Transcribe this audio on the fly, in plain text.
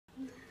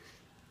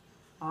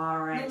All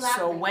right,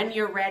 so when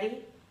you're ready,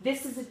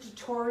 this is a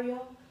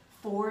tutorial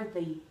for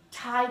the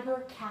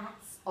tiger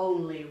cats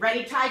only.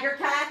 Ready, tiger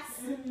cats?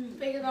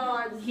 Big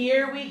arms.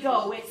 Here we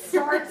go. It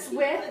starts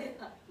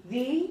with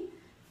the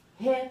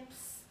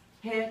hips,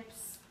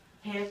 hips,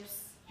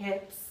 hips,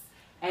 hips.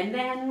 And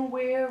then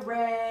we're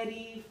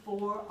ready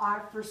for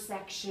our first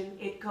section.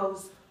 It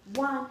goes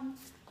 1,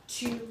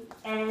 2,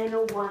 and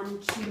a 1,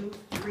 2,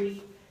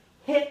 3.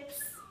 Hips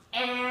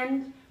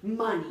and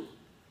money.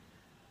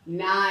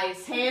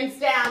 Nice. Hands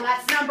down.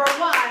 That's number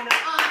 1.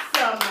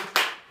 Awesome.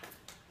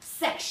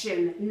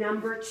 Section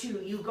number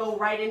 2. You go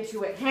right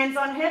into it. Hands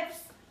on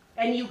hips.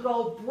 And you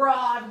go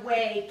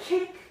Broadway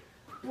kick,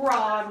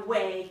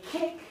 Broadway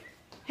kick,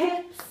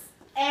 hips,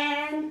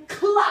 and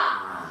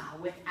claw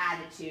with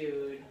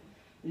attitude.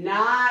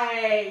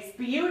 Nice.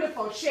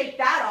 Beautiful. Shake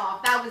that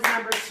off. That was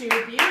number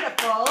 2.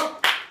 Beautiful.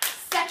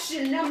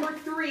 Section number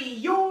 3.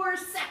 Your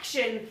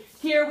section.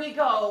 Here we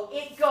go.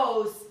 It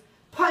goes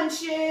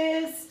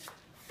punches,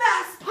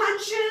 fast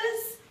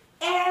punches,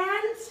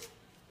 and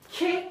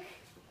kick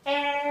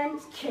and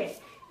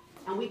kick.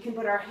 And we can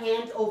put our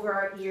hand over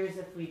our ears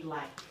if we'd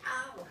like.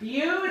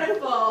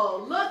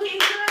 Beautiful. Looking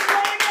good,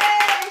 ladies.